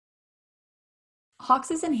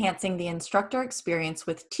Hawks is enhancing the instructor experience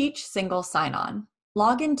with Teach Single Sign-On.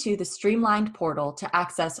 Log into the streamlined portal to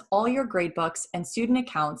access all your gradebooks and student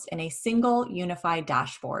accounts in a single unified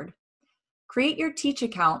dashboard. Create your Teach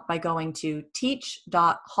account by going to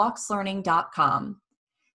teach.hawkslearning.com.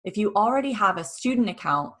 If you already have a student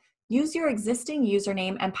account, use your existing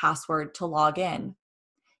username and password to log in.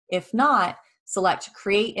 If not, select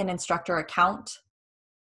Create an Instructor Account,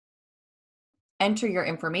 enter your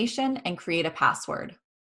information, and create a password.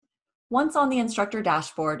 Once on the instructor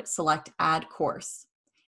dashboard, select Add Course.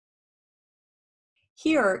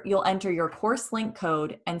 Here, you'll enter your course link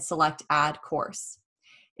code and select Add Course.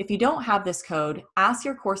 If you don't have this code, ask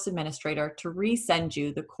your course administrator to resend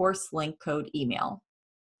you the course link code email.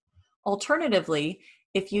 Alternatively,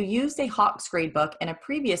 if you used a Hawks gradebook in a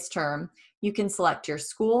previous term, you can select your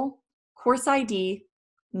school, course ID,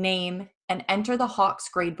 name, and enter the Hawks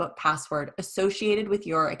gradebook password associated with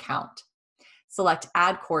your account. Select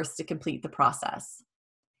Add Course to complete the process.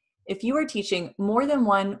 If you are teaching more than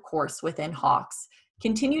one course within Hawks,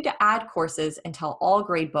 continue to add courses until all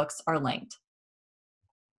gradebooks are linked.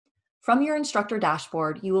 From your instructor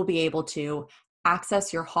dashboard, you will be able to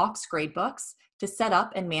access your Hawks gradebooks to set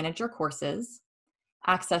up and manage your courses,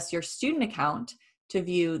 access your student account to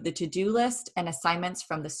view the to-do list and assignments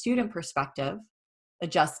from the student perspective,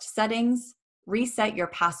 adjust settings, reset your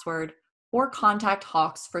password, or contact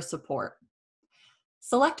Hawks for support.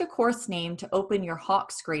 Select a course name to open your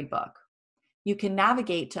Hawks gradebook. You can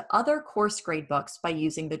navigate to other course gradebooks by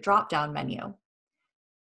using the drop-down menu.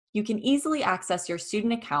 You can easily access your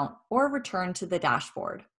student account or return to the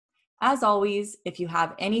dashboard. As always, if you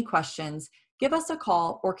have any questions, give us a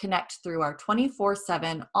call or connect through our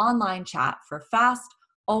 24/7 online chat for fast,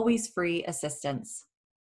 always free assistance.